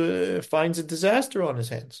tzaddik finds a disaster on his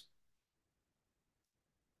hands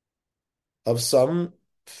of some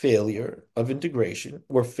failure of integration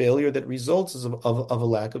or failure that results of a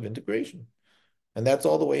lack of integration. And that's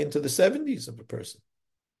all the way into the 70s of a person.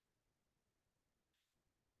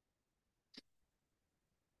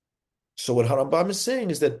 So what HaRambam is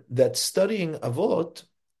saying is that studying Avot,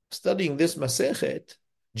 studying this Masechet,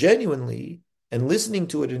 genuinely, and listening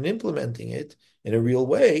to it and implementing it in a real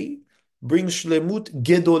way, brings shlemut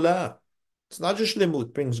gedola. It's not just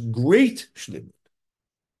shlemut, brings great shlemut.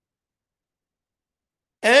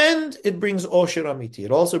 And it brings osher amiti.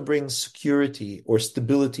 It also brings security or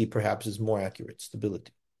stability, perhaps is more accurate,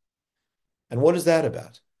 stability. And what is that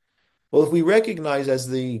about? Well, if we recognize, as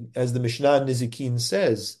the Mishnah Nizikin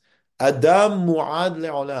says, Adam mu'ad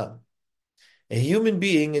le'olam, a human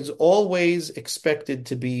being is always expected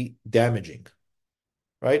to be damaging,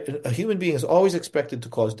 right? A human being is always expected to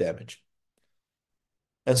cause damage.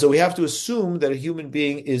 And so we have to assume that a human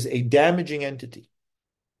being is a damaging entity.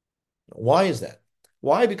 Why is that?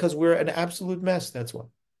 Why? Because we're an absolute mess, that's why.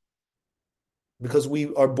 Because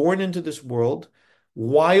we are born into this world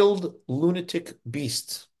wild, lunatic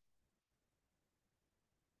beasts.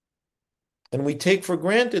 And we take for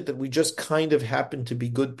granted that we just kind of happen to be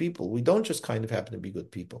good people. We don't just kind of happen to be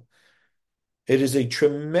good people. It is a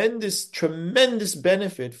tremendous, tremendous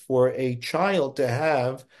benefit for a child to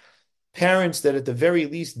have parents that at the very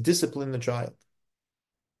least discipline the child.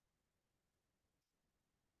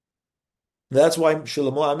 That's why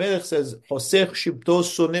Shlomo HaMelech says, "Hosech shibto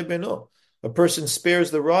soneh beno." A person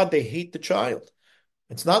spares the rod; they hate the child.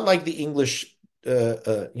 It's not like the English,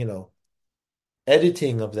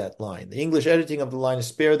 editing of that line. The English editing of the line is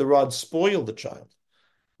 "spare the rod, spoil the child,"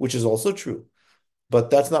 which is also true. But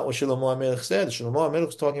that's not what Shlomo HaMelech said. Shlomo HaMelech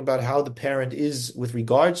is talking about how the parent is with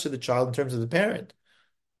regards to the child in terms of the parent,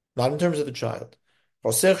 not in terms of the child.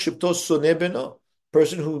 Hosech shibto soneh beno.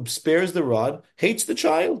 Person who spares the rod hates the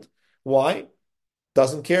child. Why?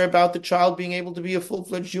 Doesn't care about the child being able to be a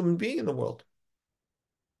full-fledged human being in the world.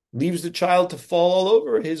 Leaves the child to fall all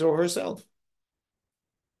over his or herself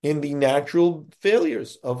in the natural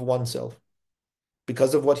failures of oneself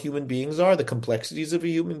because of what human beings are, the complexities of a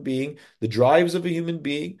human being, the drives of a human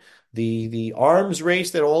being, the arms race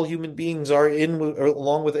that all human beings are in,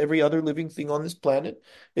 along with every other living thing on this planet.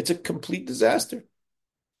 It's a complete disaster.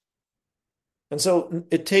 And so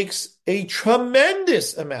it takes a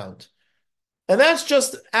tremendous amount. And that's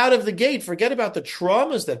just out of the gate. Forget about the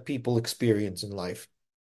traumas that people experience in life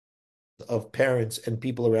of parents and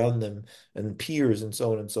people around them and peers and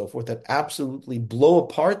so on and so forth that absolutely blow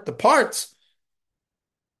apart the parts.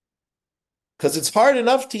 Because it's hard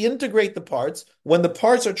enough to integrate the parts. When the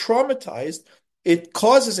parts are traumatized, it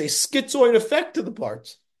causes a schizoid effect to the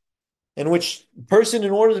parts, in which the person,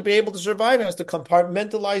 in order to be able to survive, has to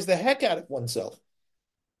compartmentalize the heck out of oneself.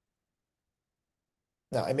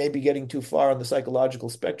 Now, I may be getting too far on the psychological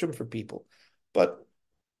spectrum for people, but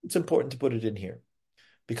it's important to put it in here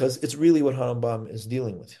because it's really what HaRambam is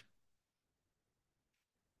dealing with.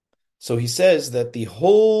 So he says that the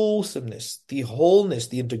wholesomeness, the wholeness,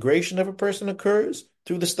 the integration of a person occurs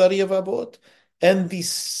through the study of Avot, and the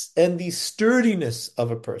sturdiness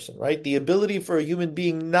of a person, right? The ability for a human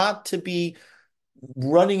being not to be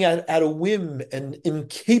running at a whim and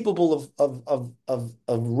incapable of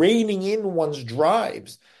reining in one's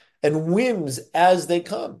drives and whims as they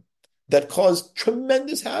come that cause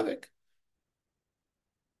tremendous havoc.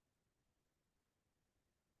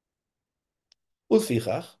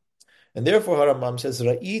 Ulfichach, and therefore HaRambam says,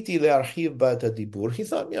 Ra'iti le'archiv ba'at dibur. He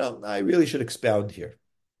thought, I really should expound here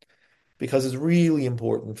because it's really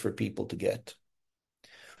important for people to get.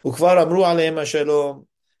 Ukvar amru aleim hashalom,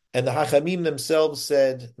 and the Hachamim themselves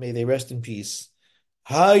said, may they rest in peace.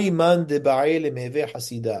 A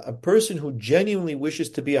person who genuinely wishes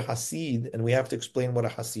to be a Hasid, and we have to explain what a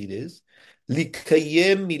Hasid is,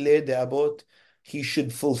 he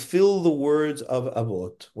should fulfill the words of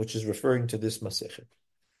Avot, which is referring to this Masechet.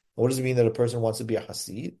 What does it mean that a person wants to be a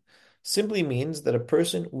Hasid? Simply means that a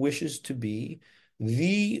person wishes to be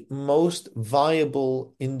the most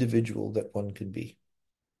viable individual that one could be.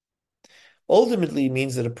 Ultimately, it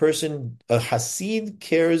means that a Hasid,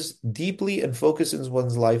 cares deeply and focuses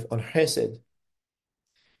one's life on Hesed.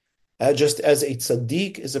 Just as a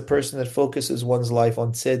Tzaddik is a person that focuses one's life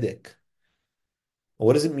on Tzedek.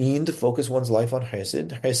 What does it mean to focus one's life on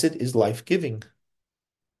Hesed? Hesed is life-giving.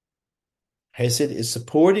 Hesed is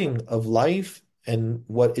supporting of life and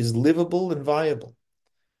what is livable and viable.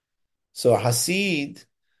 So a Hasid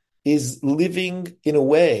is living in a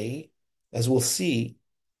way, as we'll see,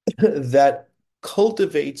 that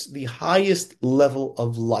cultivates the highest level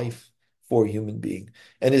of life for a human being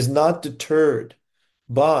and is not deterred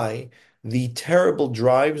by the terrible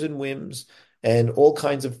drives and whims and all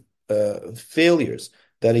kinds of failures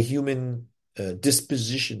that a human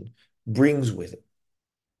disposition brings with it.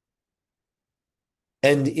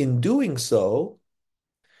 And in doing so,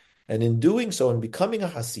 and becoming a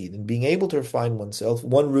Hasid and being able to refine oneself,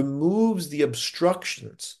 one removes the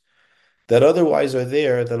obstructions that otherwise are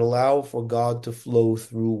there that allow for God to flow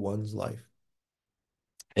through one's life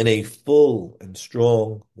in a full and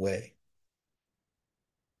strong way.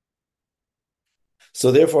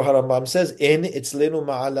 So therefore, HaRambam says, "En itzlenu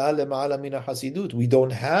ma'ala lema'ala mina hasidut." We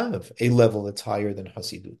don't have a level that's higher than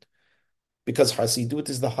hasidut, because hasidut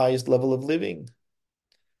is the highest level of living.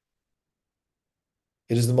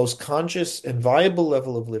 It is the most conscious and viable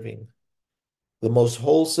level of living, the most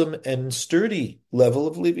wholesome and sturdy level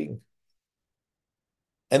of living.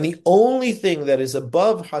 And the only thing that is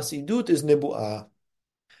above hasidut is nibu'ah.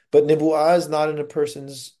 But nibu'ah is not in a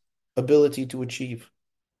person's ability to achieve.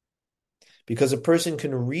 Because a person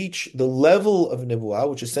can reach the level of nibu'ah,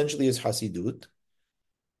 which essentially is hasidut,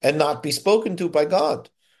 and not be spoken to by God.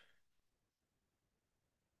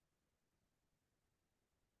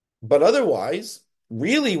 But otherwise,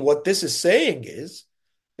 really what this is saying is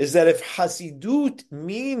that if hasidut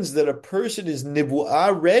means that a person is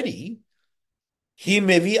nibu'ah ready, He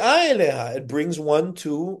mevi'ah eleha. It brings one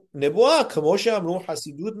to nebuah. Kamo she'amru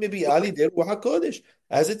Hasidut mevi'ah lidei Ruach HaKodesh.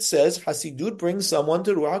 As it says, Hasidut brings someone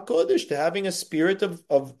to Ruach HaKodesh, to having a spirit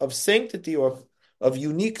of sanctity or of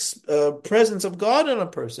unique presence of God in a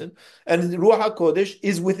person. And Ruach HaKodesh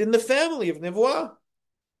is within the family of nebuah.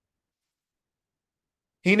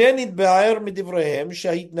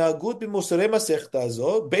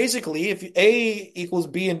 Basically, if A equals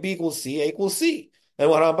B and B equals C, A equals C. And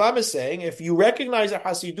what HaRambam is saying, if you recognize that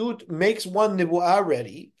Hasidut makes one nibu'ah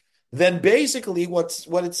ready, then basically what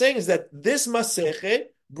it's saying is that this masechet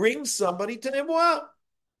brings somebody to nibu'ah.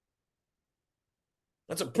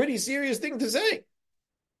 That's a pretty serious thing to say.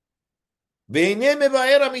 I'm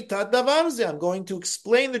going to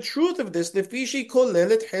explain the truth of this. I'm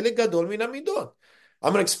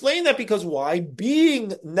going to explain that because why? Being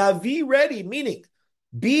Navi ready, meaning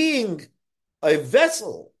being a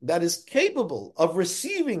vessel that is capable of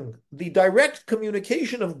receiving the direct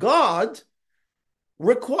communication of God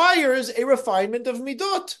requires a refinement of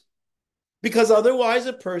midot. Because otherwise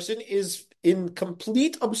a person is in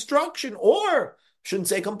complete obstruction, or shouldn't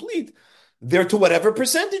say complete, they're to whatever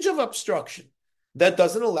percentage of obstruction that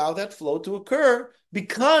doesn't allow that flow to occur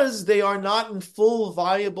because they are not in full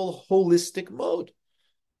viable holistic mode.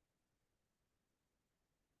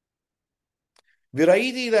 So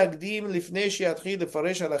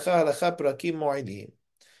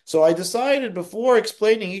I decided before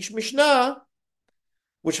explaining each Mishnah,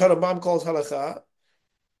 which HaRambam calls halacha,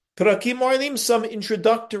 Peraqim Moedim, some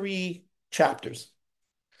introductory chapters.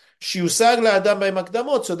 Shiusag la'adam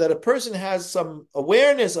b'makdamot, so that a person has some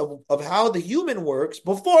awareness of how the human works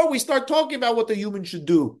before we start talking about what the human should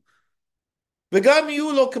do. And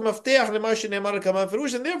therefore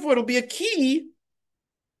it'll be a key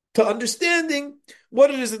to understanding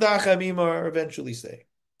what it is that the Hachamim are eventually saying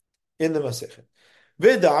in the Masechet.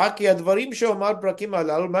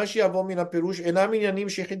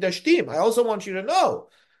 I also want you to know,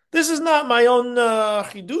 this is not my own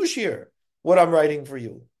chidush here, what I'm writing for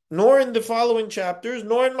you, nor in the following chapters,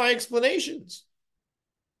 nor in my explanations.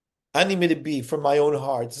 I need it to be from my own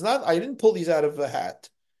heart. It's not, I didn't pull these out of a hat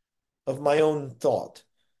of my own thought.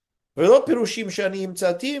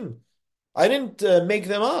 I didn't make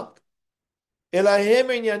them up. They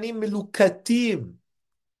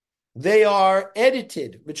are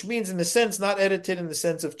edited, which means in the sense, not edited in the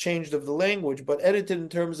sense of changed of the language, but edited in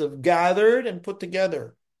terms of gathered and put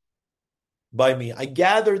together by me. I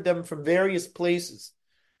gathered them from various places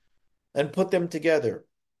and put them together.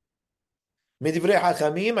 Midivrei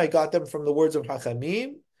Hachamim, I got them from the words of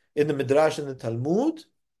Hachamim in the Midrash and the Talmud.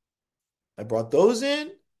 I brought those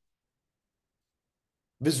in.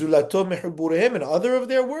 Vizulato mechuburehem, and other of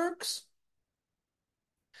their works.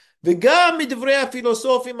 And I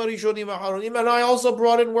also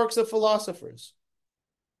brought in works of philosophers,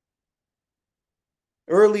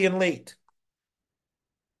 early and late.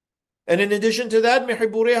 And in addition to that,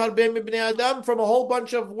 from a whole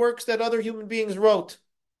bunch of works that other human beings wrote.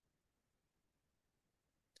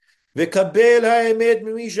 If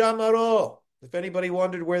anybody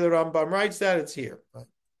wondered where the Rambam writes that, it's here.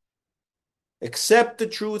 Accept the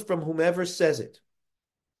truth from whomever says it.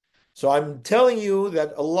 So I'm telling you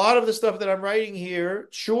that a lot of the stuff that I'm writing here,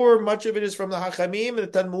 sure, much of it is from the Hachamim, the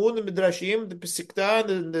Talmud, the Midrashim, the Pesikta,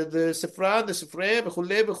 the Sifra, the Sifrei,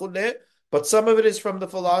 b'chule, b'chule, but some of it is from the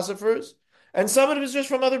philosophers, and some of it is just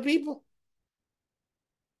from other people,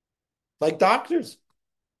 like doctors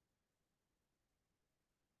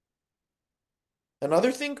and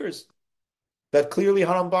other thinkers that clearly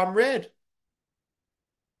HaRambam read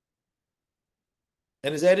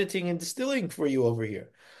and is editing and distilling for you over here.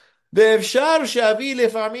 And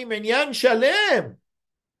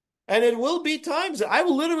it will be times that I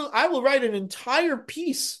will write an entire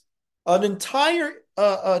piece, an entire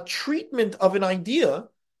treatment of an idea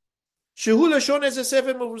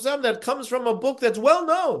that comes from a book that's well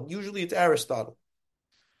known. Usually it's Aristotle.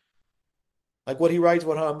 Like what he writes,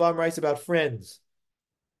 what HaRambam writes about friends.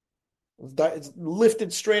 It's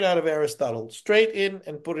lifted straight out of Aristotle, straight in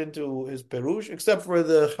and put into his Perush, except for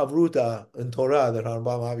the Chavruta and Torah that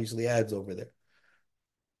HaRambam obviously adds over there.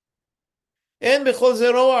 And Bechol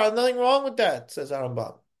Zeroah, nothing wrong with that, says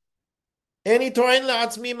HaRambam. I'm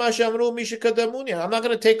not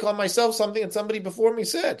going to take on myself something that somebody before me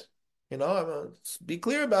said. Be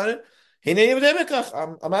clear about it.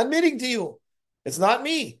 I'm admitting to you, it's not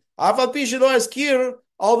me. Although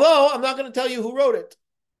I'm not going to tell you who wrote it.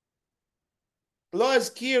 Lo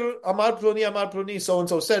azkir amar ploni, so and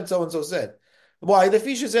so said. Why? The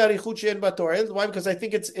fish is arichut she'en batorah. Why? Because I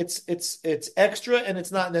think it's extra and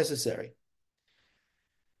it's not necessary.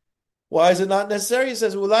 Why is it not necessary? He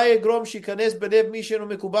says, "Ulai egrom shikanes b'lev mi she'enu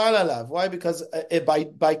mikubal alav." Why? Because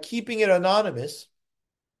by keeping it anonymous,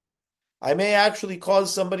 I may actually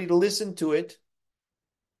cause somebody to listen to it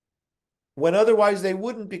when otherwise they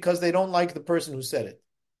wouldn't because they don't like the person who said it.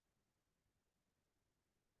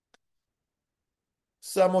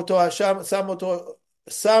 Sam oto adam she'oto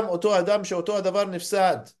hadavar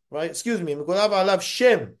nifsad. Right? Excuse me. Mikulav alav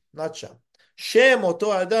shem, not sham. Shem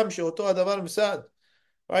oto adam she'oto hadavar nifsad.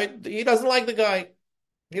 Right? He doesn't like the guy.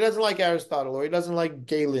 He doesn't like Aristotle, or he doesn't like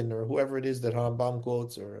Galen, or whoever it is that HaRambam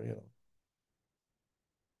quotes, or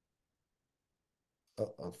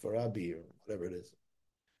Rabbi, or whatever it is.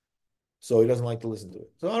 So he doesn't like to listen to it.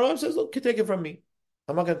 So HaRambam says, "Look, take it from me.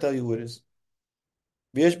 I'm not going to tell you who it is."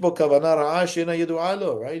 Right?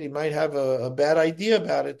 He might have a bad idea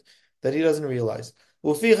about it that he doesn't realize.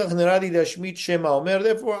 Therefore,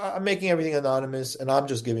 I'm making everything anonymous and I'm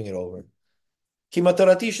just giving it over. My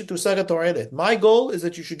goal is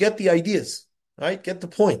that you should get the ideas, right? Get the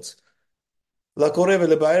points. To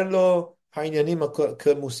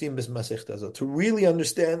really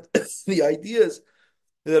understand the ideas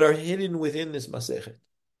that are hidden within this Masechet.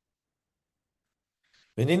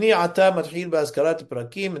 And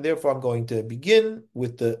therefore I'm going to begin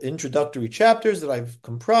with the introductory chapters that I've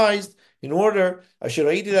comprised in order, that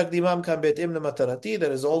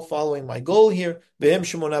is all following my goal here.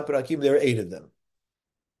 Shemona Peraqim, there are 8 of them.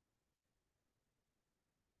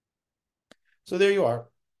 So there you are.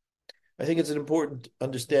 I think it's an important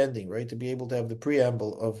understanding, right? To be able to have the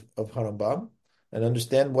preamble of HaRambam and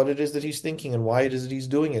understand what it is that he's thinking and why it is that he's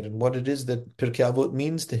doing it and what it is that Pirkei Avot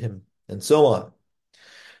means to him and so on.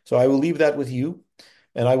 So I will leave that with you,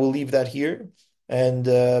 and I will leave that here. And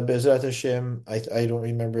Be'ezrat Hashem, I don't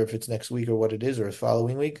remember if it's next week or what it is, or the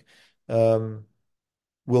following week. We'll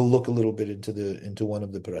look a little bit into one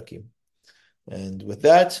of the Peraqim. And with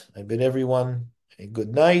that, I bid everyone a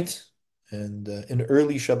good night and an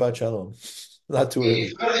early Shabbat Shalom. Not too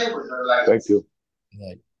early. Thank you. Good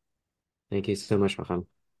night. Thank you so much, Raham.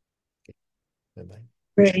 Bye-bye.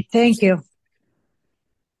 Great. Thank you.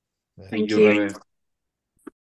 Bye. Thank you, Rabbi.